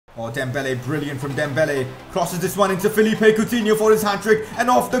Oh, Dembele, brilliant from Dembele. Crosses this one into Felipe Coutinho for his hat-trick. And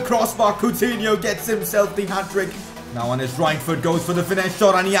off the crossbar, Coutinho gets himself the hat-trick. Now on his right foot, goes for the finesse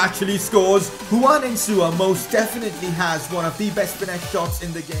shot and he actually scores. Juan Insua most definitely has one of the best finesse shots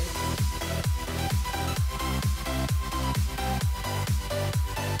in the game.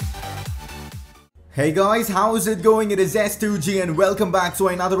 Hey guys, how's it going? It is S2G and welcome back to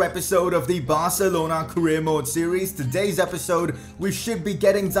another episode of the Barcelona Career Mode series. Today's episode, we should be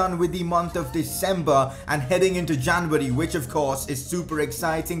getting done with the month of December and heading into January, which of course is super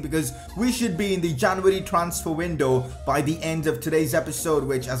exciting because we should be in the January transfer window by the end of today's episode,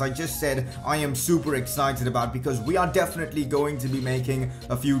 which, as I just said, I am super excited about because we are definitely going to be making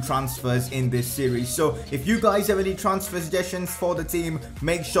a few transfers in this series. So if you guys have any transfer suggestions for the team,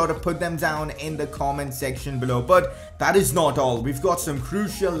 make sure to put them down in the comment section below. But that is not all. We've got some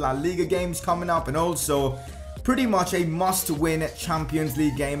crucial La Liga games coming up and also pretty much a must-win Champions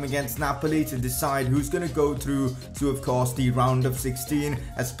League game against Napoli to decide who's going to go through to, of course, the round of 16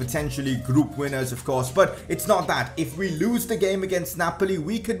 as potentially group winners, of course. But it's not that. If we lose the game against Napoli,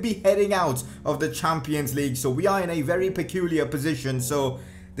 we could be heading out of the Champions League. So we are in a very peculiar position. So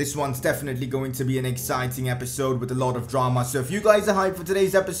this one's definitely going to be an exciting episode with a lot of drama. So if you guys are hyped for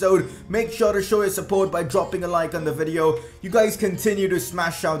today's episode, make sure to show your support by dropping a like on the video. You guys continue to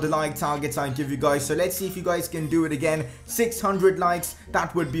smash out the like targets I give you guys. So let's see if you guys can do it again. 600 likes,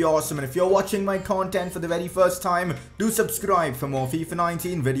 that would be awesome. And if you're watching my content for the very first time, do subscribe for more FIFA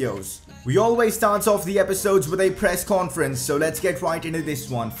 19 videos. We always start off the episodes with a press conference, so let's get right into this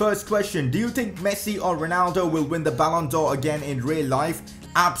one. First question, do you think Messi or Ronaldo will win the Ballon d'Or again in real life?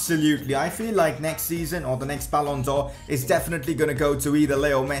 Absolutely. I feel like next season or the next Ballon d'Or is definitely going to go to either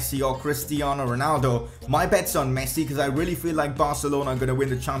Leo Messi or Cristiano Ronaldo. My bet's on Messi because I really feel like Barcelona are going to win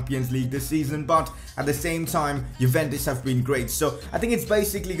the Champions League this season, but at the same time, Juventus have been great. So I think it's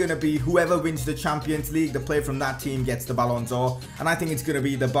basically going to be whoever wins the Champions League, the player from that team gets the Ballon d'Or, and I think it's going to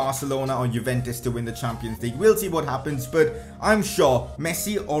be the Barcelona or Juventus to win the Champions League. We'll see what happens, but I'm sure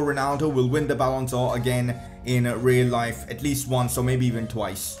Messi or Ronaldo will win the Ballon d'Or again in real life, at least once or maybe even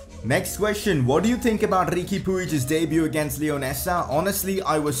twice. Next question, what do you think about Riqui Puig's debut against Leonessa? Honestly,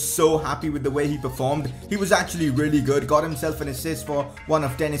 I was so happy with the way he performed. He was actually really good, got himself an assist for one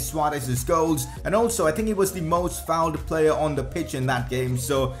of Denis Suarez's goals, and also I think he was the most fouled player on the pitch in that game.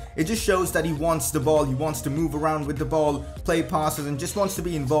 So it just shows that he wants the ball, he wants to move around with the ball, play passes, and just wants to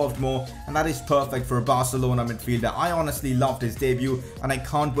be involved more, and that is perfect for a Barcelona midfielder. I honestly loved his debut and I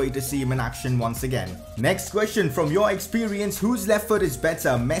can't wait to see him in action once again. Next question, from your experience, whose left foot is better,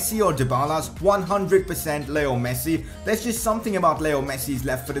 Messi or Dybala's? 100% Leo Messi. There's just something about Leo Messi's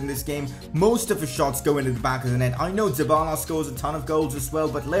left foot in this game. Most of his shots go into the back of the net. I know Dybala scores a ton of goals as well,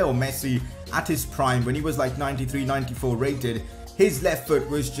 but Leo Messi at his prime, when he was like 93, 94 rated, his left foot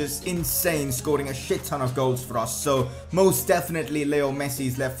was just insane, scoring a shit ton of goals for us. So most definitely Leo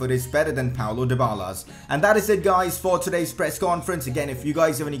Messi's left foot is better than Paulo Dybala's. And that is it guys for today's press conference. Again, if you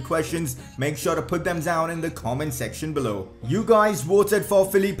guys have any questions, make sure to put them down in the comment section below. You guys voted for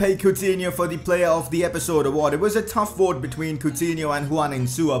Felipe Coutinho for the Player of the Episode award. It was a tough vote between Coutinho and Juan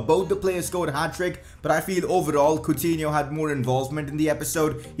Insua. Both the players scored a hat-trick, but I feel overall Coutinho had more involvement in the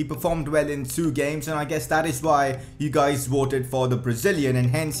episode. He performed well in 2 games, and I guess that is why you guys voted for the Brazilian, and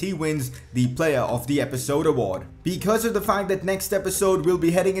hence he wins the Player of the Episode award. Because of the fact that next episode we'll be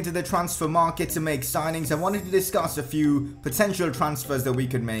heading into the transfer market to make signings, I wanted to discuss a few potential transfers that we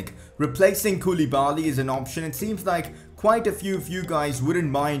could make. Replacing Koulibaly is an option. It seems like quite a few of you guys wouldn't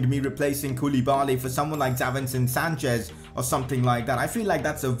mind me replacing Koulibaly for someone like Davinson Sanchez or something like that. I feel like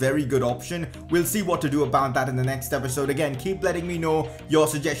that's a very good option. We'll see what to do about that in the next episode. Again, keep letting me know your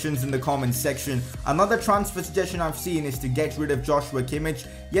suggestions in the comments section. Another transfer suggestion I've seen is to get rid of Joshua Kimmich.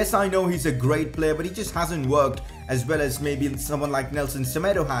 Yes, I know he's a great player, but he just hasn't worked as well as maybe someone like Nelson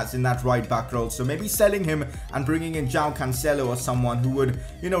Semedo has in that right back role. So maybe selling him and bringing in João Cancelo or someone who would,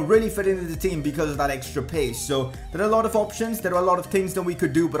 you know, really fit into the team because of that extra pace. So there are a lot of options, there are a lot of things that we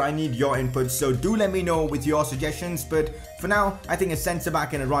could do, but I need your input. So do let me know with your suggestions. But for now, I think a centre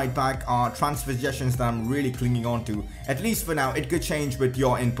back and a right back are transfer suggestions that I'm really clinging on to. At least for now, it could change with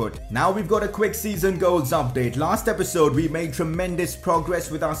your input. Now we've got a quick season goals update. Last episode, we made tremendous progress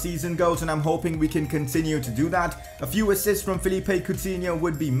with our season goals, and I'm hoping we can continue to do that. A few assists from Felipe Coutinho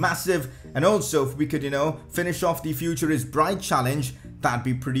would be massive, and also if we could, you know, finish off the Future is Bright challenge, that'd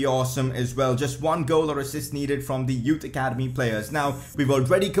be pretty awesome as well. Just 1 goal or assist needed from the Youth Academy players. Now, we've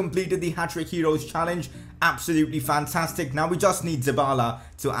already completed the Hat-Trick Heroes challenge, absolutely fantastic. Now we just need Dybala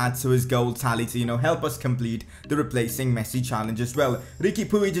to add to his goal tally to, help us complete the replacing Messi challenge as well. Riqui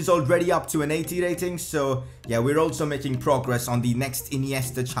Puig is already up to an 80 rating, so yeah, we're also making progress on the next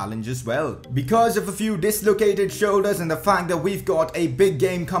Iniesta challenge as well. Because of a few dislocated shoulders and the fact that we've got a big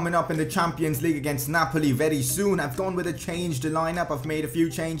game coming up in the Champions League against Napoli very soon, I've gone with a changed lineup. I've made a few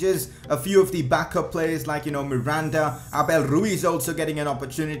changes. A few of the backup players like, Miranda, Abel Ruiz also getting an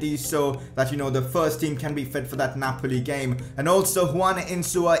opportunity so that, the first team can be fit for that Napoli game. And also Juan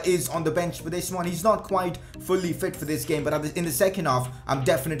Insua is on the bench for this one. He's not quite fully fit for this game, but in the second half, I'm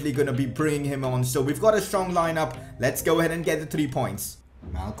definitely going to be bringing him on. So we've got a strong lineup. Let's go ahead and get the 3 points.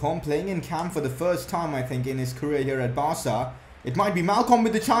 Malcolm playing in camp for the first time, I think, in his career here at Barca. It might be Malcolm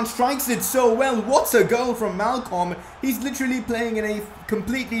with the chance, strikes it so well. What a goal from Malcolm. He's literally playing in a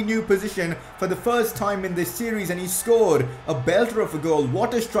completely new position for the first time in this series, and he scored a belter of a goal.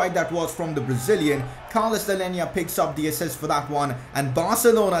 What a strike that was from the Brazilian. Carlos Alenia picks up the assist for that one, and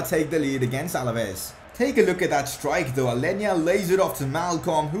Barcelona take the lead against Alaves. Take a look at that strike though. Alenia lays it off to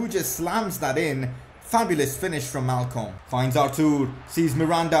Malcolm, who just slams that in. Fabulous finish from Malcolm. Finds Artur, sees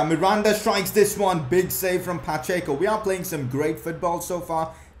Miranda. Miranda strikes this one. Big save from Pacheco. We are playing some great football so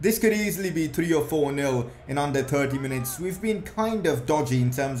far. This could easily be 3 or 4-0 in under 30 minutes. We've been kind of dodgy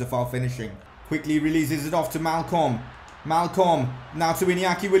in terms of our finishing. Quickly releases it off to Malcolm. Malcolm now to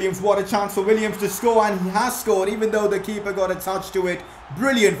Iñaki Williams. What a chance for Williams to score, and he has scored even though the keeper got a touch to it.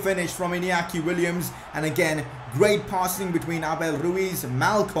 Brilliant finish from Iñaki Williams, and again great passing between Abel Ruiz,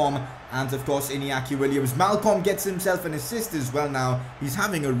 Malcolm and of course Iñaki Williams. Malcolm gets himself an assist as well now. He's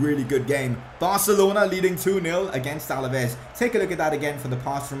having a really good game. Barcelona leading 2-0 against Alaves. Take a look at that again for the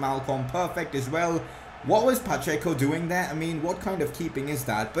pass from Malcolm. Perfect as well. What was Pacheco doing there? I mean, what kind of keeping is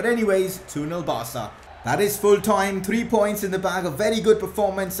that? But anyways, 2-0 Barca. That is full time, 3 points in the bag, a very good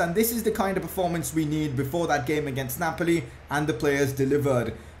performance, and this is the kind of performance we need before that game against Napoli, and the players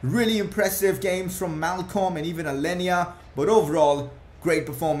delivered. Really impressive games from Malcolm and even Alenia, but overall, great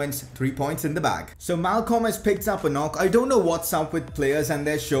performance, 3 points in the bag. So Malcolm has picked up a knock. I don't know what's up with players and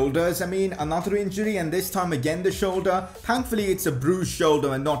their shoulders. I mean, another injury, and this time again the shoulder. Thankfully it's a bruised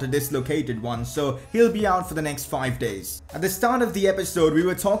shoulder and not a dislocated one, so he'll be out for the next 5 days. At the start of the episode we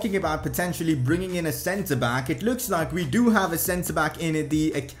were talking about potentially bringing in a centre back. It looks like we do have a centre back in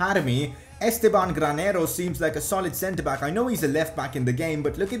the academy. Esteban Granero seems like a solid centre back. I know he's a left back in the game,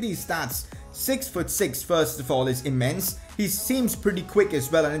 but look at these stats. 6'6" first of all is immense. He seems pretty quick as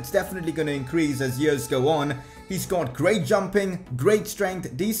well, and it's definitely going to increase as years go on. He's got great jumping, great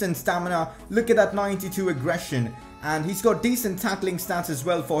strength, decent stamina. Look at that 92 aggression, and he's got decent tackling stats as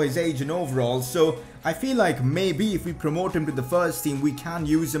well for his age and overall. So I feel like maybe if we promote him to the first team, we can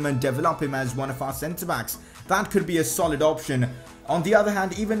use him and develop him as one of our centre backs. That could be a solid option. On the other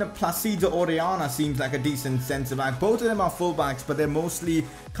hand, even Placido Orellana seems like a decent centre-back. Both of them are full-backs, but they're mostly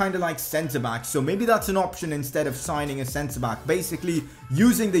kind of like centre-backs. So maybe that's an option instead of signing a centre-back. Basically,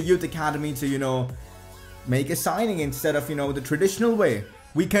 using the youth academy to, make a signing instead of, the traditional way.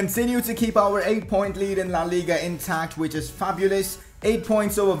 We continue to keep our 8-point lead in La Liga intact, which is fabulous. 8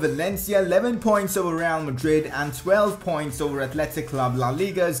 points over Valencia, 11 points over Real Madrid, and 12 points over Athletic Club. La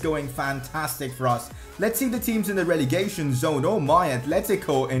Liga is going fantastic for us. Let's see the teams in the relegation zone. Oh my,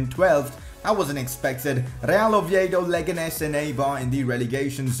 Atletico in 12th. That wasn't expected. Real Oviedo, Leganés and Eibar in the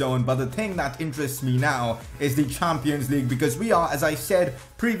relegation zone. But the thing that interests me now is the Champions League, because we are, as I said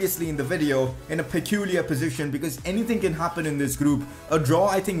previously in the video, in a peculiar position because anything can happen in this group. A draw,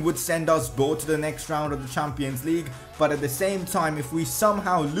 I think, would send us both to the next round of the Champions League. But at the same time, if we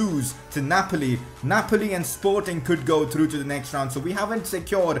somehow lose to Napoli and Sporting could go through to the next round. So we haven't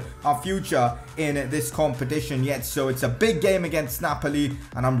secured our future in this competition yet. So it's a big game against Napoli,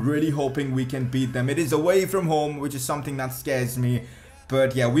 and I'm really hoping we can beat them. It is away from home, which is something that scares me.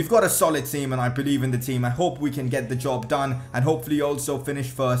 But yeah, we've got a solid team and I believe in the team. I hope we can get the job done and hopefully also finish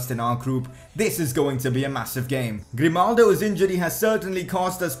first in our group. This is going to be a massive game. Grimaldo's injury has certainly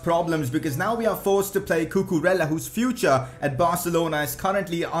caused us problems because now we are forced to play Cucurella, whose future at Barcelona is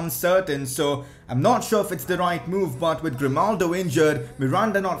currently uncertain. So I'm not sure if it's the right move, but with Grimaldo injured,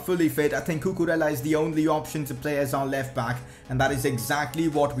 Miranda not fully fit, I think Cucurella is the only option to play as our left back, and that is exactly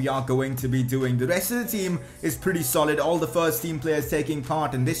what we are going to be doing. The rest of the team is pretty solid, all the first team players taking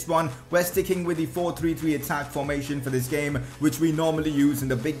part in this one. We're sticking with the 4-3-3 attack formation for this game, which we normally use in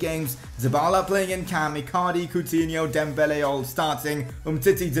the big games. Dybala playing in cam, Icardi, Coutinho, Dembele all starting,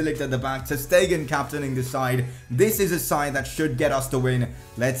 Umtiti De Ligt at the back, Ter Stegen captaining the side. This is a side that should get us the win.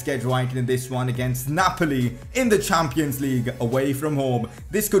 Let's get right into this one against Napoli in the Champions League away from home.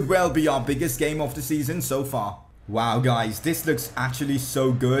 This could well be our biggest game of the season so far. Wow guys, this looks actually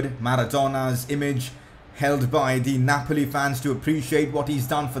so good. Maradona's image. held by the Napoli fans to appreciate what he's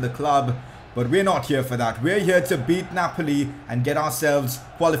done for the club. But we're not here for that. We're here to beat Napoli and get ourselves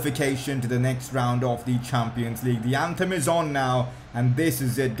qualification to the next round of the Champions League. The anthem is on now, and this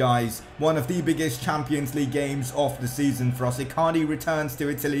is it, guys. One of the biggest Champions League games of the season for us. Icardi returns to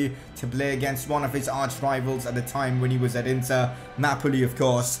Italy to play against one of his arch rivals at the time when he was at Inter, Napoli, of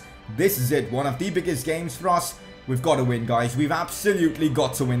course. This is it. One of the biggest games for us. We've got to win, guys. We've absolutely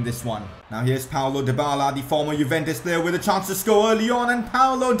got to win this one. Now here's Paulo Dybala, the former Juventus player, with a chance to score early on, and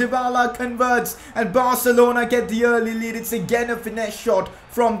Paulo Dybala converts and Barcelona get the early lead. It's again a finesse shot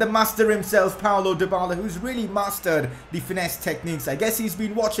from the master himself, Paulo Dybala, who's really mastered the finesse techniques. I guess he's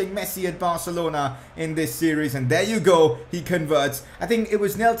been watching Messi at Barcelona in this series, and there you go, he converts. I think it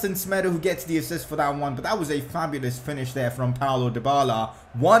was Nelson Semedo who gets the assist for that one, but that was a fabulous finish there from Paulo Dybala.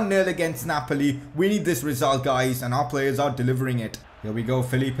 1-0 against Napoli. We need this result, guys, and our players are delivering it. Here we go,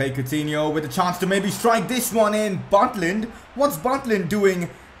 Felipe Coutinho with a chance to maybe strike this one in. Butland, what's Butland doing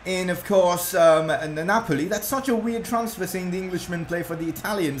in, of course, Napoli? That's such a weird transfer, seeing the Englishman play for the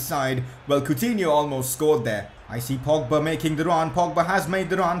Italian side. Well, Coutinho almost scored there. I see Pogba making the run. Pogba has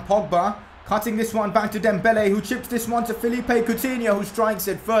made the run. Pogba cutting this one back to Dembele, who chips this one to Felipe Coutinho, who strikes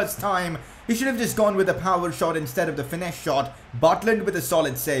it first time. He should have just gone with a power shot instead of the finesse shot. Butland with a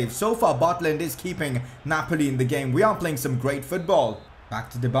solid save. So far, Butland is keeping Napoli in the game. We are playing some great football. Back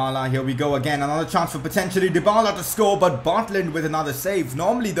to Dybala. Here we go again. Another chance for potentially Dybala to score, but Butland with another save.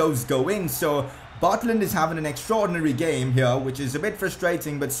 Normally those go in, so Butland is having an extraordinary game here, which is a bit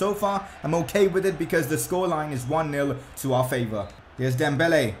frustrating, but so far I'm okay with it because the scoreline is 1-0 to our favour. Here's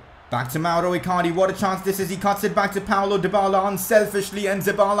Dembele. Back to Mauro Icardi. What a chance this is. He cuts it back to Paulo Dybala unselfishly, and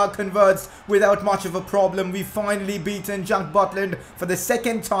Dybala converts without much of a problem. We've finally beaten Jack Butland for the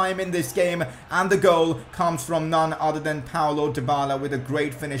second time in this game, and the goal comes from none other than Paulo Dybala with a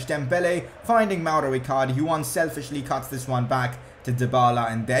great finish. Dembele finding Mauro Icardi, who unselfishly cuts this one back to Dybala,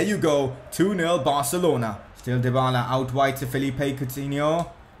 and there you go, 2-0 Barcelona. Still Dybala out wide to Felipe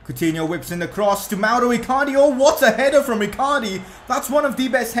Coutinho. Coutinho whips in the cross to Mauro Icardi. Oh, what a header from Icardi. That's one of the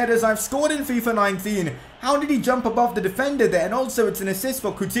best headers I've scored in FIFA 19. How did he jump above the defender there? And also it's an assist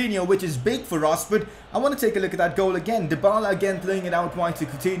for Coutinho, which is big for us. But I want to take a look at that goal again. Dybala again playing it out wide to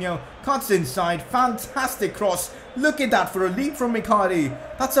Coutinho. Cuts inside. Fantastic cross. Look at that for a lead from Icardi.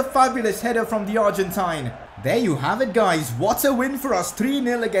 That's a fabulous header from the Argentine. There you have it, guys. What a win for us.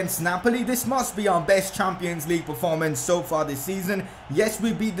 3-0 against Napoli. This must be our best Champions League performance so far this season. Yes,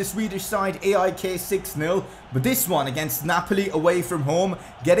 we beat the Swedish side AIK 6-0. But this one against Napoli away from home,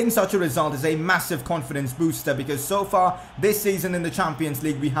 getting such a result is a massive confidence booster, because so far this season in the Champions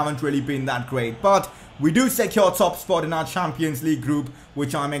League we haven't really been that great. But we do secure top spot in our Champions League group,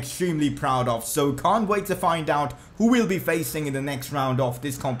 which I'm extremely proud of. So can't wait to find out who we'll be facing in the next round of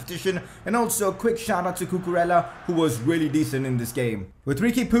this competition. And also a quick shout out to Cucurella, who was really decent in this game. With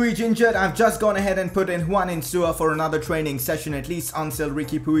Riqui Puig injured, I've just gone ahead and put in Juan Insua for another training session, at least until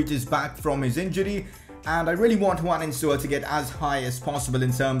Riqui Puig is back from his injury. And I really want Juan Insua to get as high as possible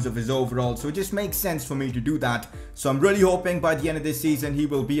in terms of his overall, so it just makes sense for me to do that. So I'm really hoping by the end of this season he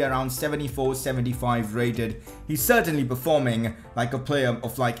will be around 74, 75 rated. He's certainly performing like a player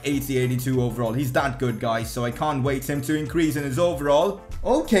of like 80, 82 overall. He's that good, guys, so I can't wait him to increase in his overall.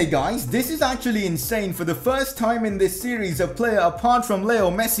 Okay, guys, this is actually insane. For the first time in this series, a player apart from Leo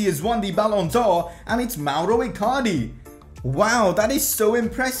Messi has won the Ballon d'Or, and it's Mauro Icardi. Wow, that is so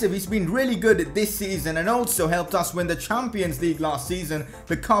impressive. He's been really good this season and also helped us win the Champions League last season,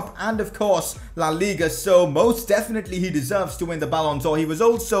 the Cup, and of course La Liga. So most definitely he deserves to win the Ballon d'Or. He was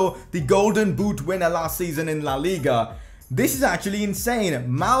also the Golden Boot winner last season in La Liga. This is actually insane.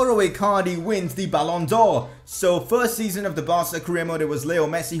 Mauro Icardi wins the Ballon d'Or. So first season of the Barca career mode, it was Leo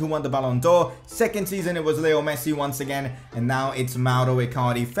Messi who won the Ballon d'Or. Second season, it was Leo Messi once again. And now it's Mauro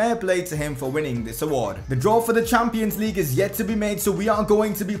Icardi. Fair play to him for winning this award. The draw for the Champions League is yet to be made, so we are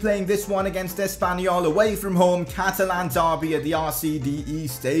going to be playing this one against Espanyol away from home. Catalan derby at the RCDE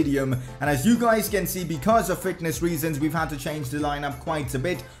Stadium. And as you guys can see, because of fitness reasons, we've had to change the lineup quite a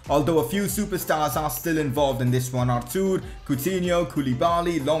bit. Although a few superstars are still involved in this one. Artur, Coutinho,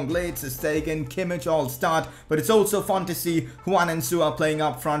 Koulibaly, Lenglet, ter Stegen, Kimmich all start. But it's also fun to see Juan Insua playing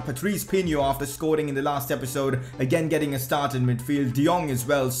up front. Patrice Pinho, after scoring in the last episode, again getting a start in midfield. De Jong as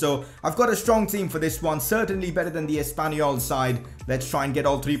well. So I've got a strong team for this one. Certainly better than the Espanyol side. Let's try and get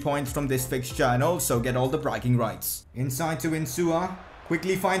all 3 points from this fixture and also get all the bragging rights. Inside to Insua.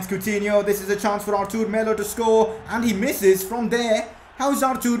 Quickly finds Coutinho. This is a chance for Artur Melo to score. And he misses from there. How's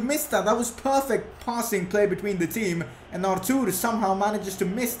Artur missed that? That was perfect passing play between the team. And Artur somehow manages to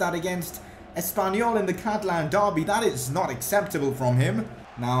miss that against Espanyol in the Catalan derby. That is not acceptable from him.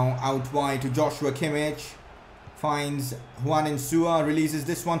 Now out wide to Joshua Kimmich. Finds Juan Insua, releases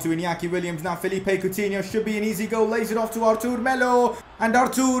this one to Iñaki Williams. Now Felipe Coutinho, should be an easy goal, lays it off to Artur Melo. And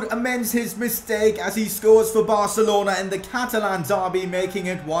Artur amends his mistake as he scores for Barcelona in the Catalan derby, making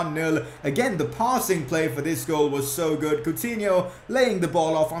it 1-0. Again, the passing play for this goal was so good. Coutinho laying the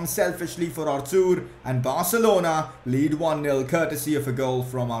ball off unselfishly for Artur. And Barcelona lead 1-0, courtesy of a goal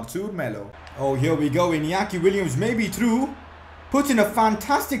from Artur Melo. Oh, here we go. Iñaki Williams may be through. Puts in a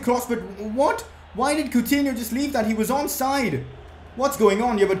fantastic cross, but what? Why did Coutinho just leave that? He was onside. What's going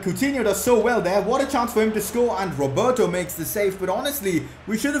on here? But Coutinho does so well there. What a chance for him to score. And Roberto makes the save. But honestly,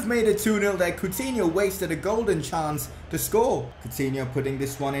 we should have made it 2-0 there. Coutinho wasted a golden chance to score. Coutinho putting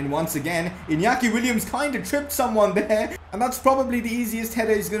this one in once again. Iñaki Williams kind of tripped someone there. And that's probably the easiest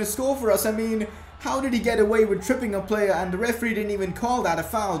header he's going to score for us. I mean, how did he get away with tripping a player, and the referee didn't even call that a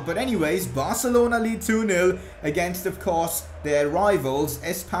foul? But anyways, Barcelona lead 2-0 against, of course, their rivals,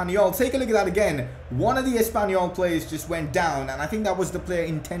 Espanyol. Take a look at that again. One of the Espanyol players just went down, and I think that was the player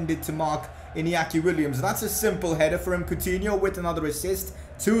intended to mark Iñaki Williams. That's a simple header for him. Coutinho with another assist.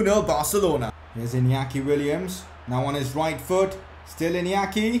 2-0 Barcelona. Here's Iñaki Williams. Now on his right foot. Still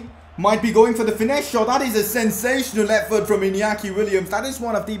Iñaki. Might be going for the finesse shot. That is a sensational effort from Iñaki Williams. That is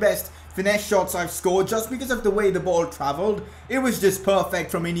one of the best finesse shots I've scored just because of the way the ball travelled. It was just perfect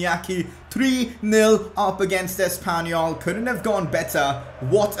from Iñaki. 3-0 up against Espanyol. Couldn't have gone better.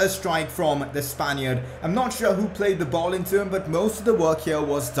 What a strike from the Spaniard. I'm not sure who played the ball into him, but most of the work here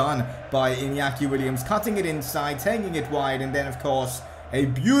was done by Iñaki Williams. Cutting it inside, taking it wide, and then of course a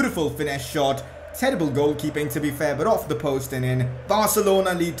beautiful finesse shot. Terrible goalkeeping to be fair, but off the post and in.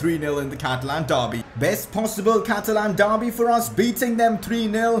 Barcelona lead 3-0 in the Catalan derby. Best possible Catalan derby for us, beating them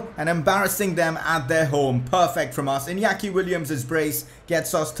 3-0 and embarrassing them at their home. Perfect from us. Iñaki Williams' brace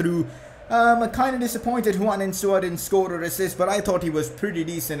gets us through. Kind of disappointed Juan Insua didn't score or assist, but I thought he was pretty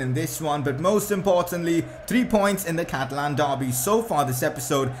decent in this one. But most importantly, 3 points in the Catalan derby. So far this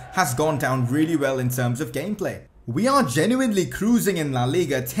episode has gone down really well in terms of gameplay. We are genuinely cruising in La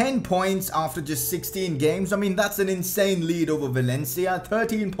Liga. 10 points after just 16 games. I mean, that's an insane lead over Valencia.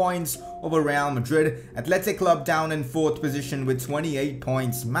 13 points over Real Madrid. Athletic Club down in 4th position with 28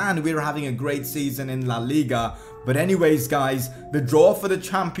 points. Man, we're having a great season in La Liga. But anyways, guys, the draw for the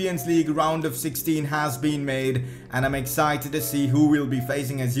Champions League round of 16 has been made, and I'm excited to see who we'll be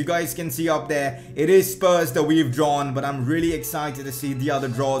facing. As you guys can see up there, it is Spurs that we've drawn, but I'm really excited to see the other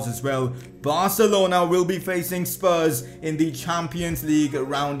draws as well. Barcelona will be facing Spurs in the Champions League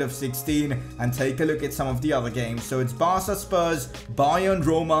round of 16, and take a look at some of the other games. So it's Barca, Spurs, Bayern,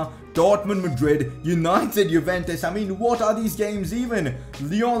 Roma, Dortmund, Madrid, United, Juventus. I mean, what are these games even?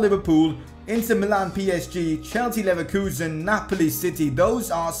 Lyon, Liverpool, Inter Milan, PSG, Chelsea, Leverkusen, Napoli, City.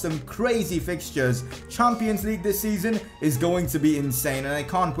 Those are some crazy fixtures. Champions League this season is going to be insane, and I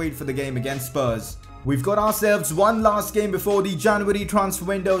can't wait for the game against Spurs. We've got ourselves one last game before the January transfer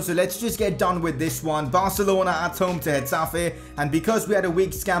window, so let's just get done with this one. Barcelona at home to Getafe, and because we had a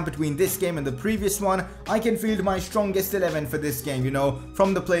week scan between this game and the previous one, I can field my strongest 11 for this game, you know,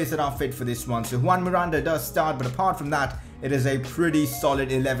 from the players that are fit for this one. So Juan Miranda does start, but apart from that, it is a pretty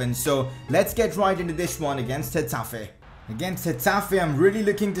solid 11. So let's get right into this one against Getafe. Against Getafe, I'm really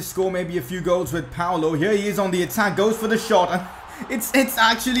looking to score maybe a few goals with Paulo. Here he is on the attack, goes for the shot. It's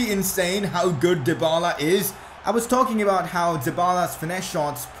actually insane how good Dybala is. I was talking about how Dybala's finesse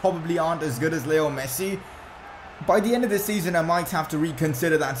shots probably aren't as good as Leo Messi. By the end of the season, I might have to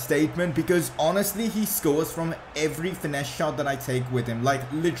reconsider that statement, because honestly, he scores from every finesse shot that I take with him. Like,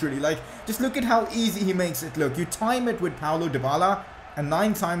 literally, like, just look at how easy he makes it look. You time it with Paulo Dybala, and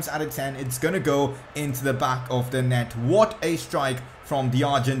 9 times out of 10, it's gonna go into the back of the net. What a strike from the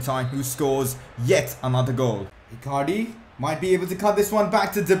Argentine, who scores yet another goal. Icardi might be able to cut this one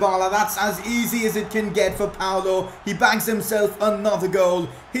back to Dybala. That's as easy as it can get for Paulo. He bags himself another goal.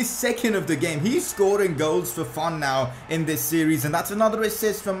 His second of the game. He's scoring goals for fun now in this series. And that's another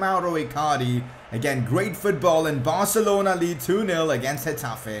assist from Mauro Icardi. Again, great football, and Barcelona lead 2-0 against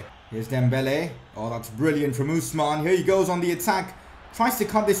Getafe. Here's Dembele. Oh, that's brilliant from Usman. Here he goes on the attack. Tries to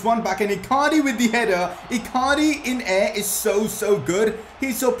cut this one back, and Icardi with the header. Icardi in air is so good.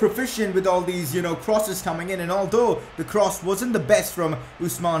 He's so proficient with all these, you know, crosses coming in. And although the cross wasn't the best from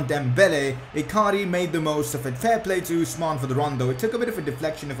Ousmane Dembele, Icardi made the most of it. Fair play to Ousmane for the run though. It took a bit of a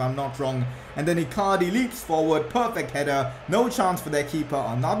deflection if I'm not wrong. And then Icardi leaps forward. Perfect header. No chance for their keeper.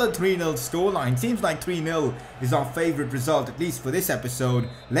 Another 3-0 scoreline. Seems like 3-0 is our favourite result, at least for this episode.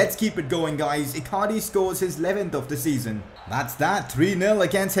 Let's keep it going, guys. Icardi scores his 11th of the season. That's that. 3-0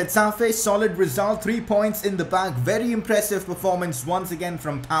 against Getafe. Solid result. 3 points in the bag. Very impressive performance once again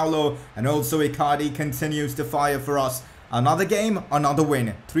from Paulo. And also Icardi continues to fire for us. Another game, another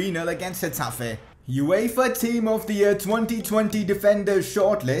win. 3-0 against Getafe. UEFA Team of the Year 2020 Defenders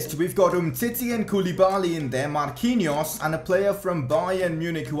shortlist. We've got Umtiti and Koulibaly in there, Marquinhos, and a player from Bayern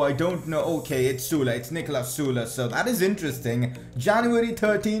Munich who I don't know. Okay, it's Sula, it's Nicolas Sula, so that is interesting. January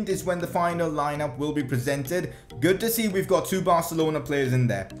 13th is when the final lineup will be presented. Good to see we've got 2 Barcelona players in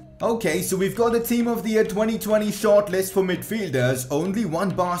there. Okay, so we've got a Team of the Year 2020 shortlist for midfielders. Only 1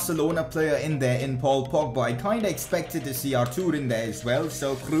 Barcelona player in there in Paul Pogba. I kind of expected to see Artur in there as well.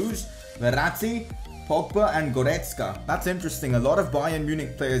 So Cruz, Verratti, Pogba and Goretzka. That's interesting. A lot of Bayern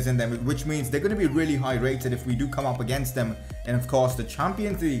Munich players in them, which means they're going to be really high rated if we do come up against them. And of course, the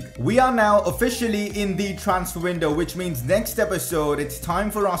Champions League. We are now officially in the transfer window, which means next episode, it's time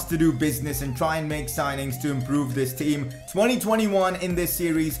for us to do business and try and make signings to improve this team. 2021 in this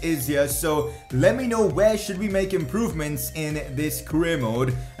series is here, so let me know where should we make improvements in this career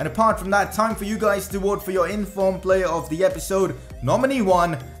mode. And apart from that, time for you guys to vote for your informed player of the episode. Nominee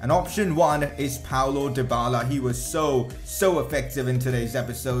 1 and option 1 is Paulo Dybala. He was so effective in today's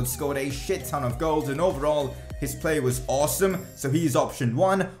episode, scored a shit ton of goals, and overall his play was awesome, so he's option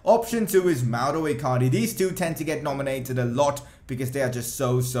 1. Option 2 is Mauro Icardi. These two tend to get nominated a lot because they are just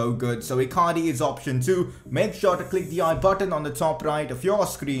so good. So Icardi is option 2. Make sure to click the I button on the top right of your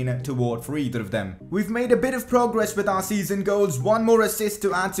screen to vote for either of them. We've made a bit of progress with our season goals. 1 more assist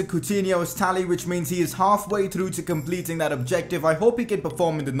to add to Coutinho's tally, which means he is halfway through to completing that objective. I hope he can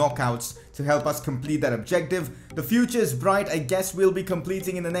perform in the knockouts to help us complete that objective. The future is bright. I guess we'll be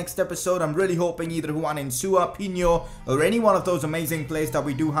completing in the next episode. I'm really hoping either Juan Insua, Pino, or any one of those amazing players that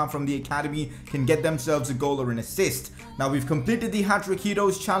we do have from the academy can get themselves a goal or an assist. Now, we've completed the Hat-Trick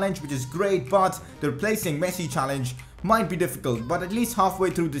Heroes challenge, which is great, but the replacing Messi challenge might be difficult. But at least halfway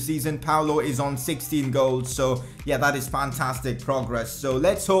through the season, Paulo is on 16 goals. So yeah, that is fantastic progress. So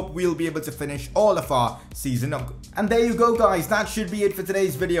let's hope we'll be able to finish all of our season up. And there you go, guys. That should be it for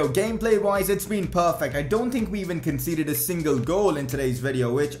today's video. Gameplay wise, it's been perfect. I don't think we even conceded a single goal in today's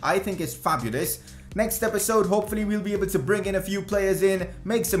video, which I think is fabulous. Next episode, hopefully we'll be able to bring in a few players in,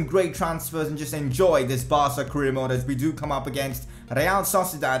 make some great transfers, and just enjoy this Barca career mode as we do come up against Real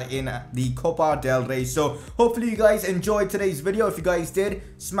Sociedad in the Copa del Rey. So hopefully you guys enjoyed today's video. If you guys did,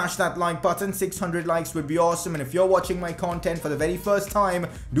 smash that like button. 600 likes would be awesome. And if you're watching my content for the very first time,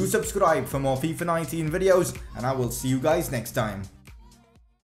 do subscribe for more FIFA 19 videos, and I will see you guys next time.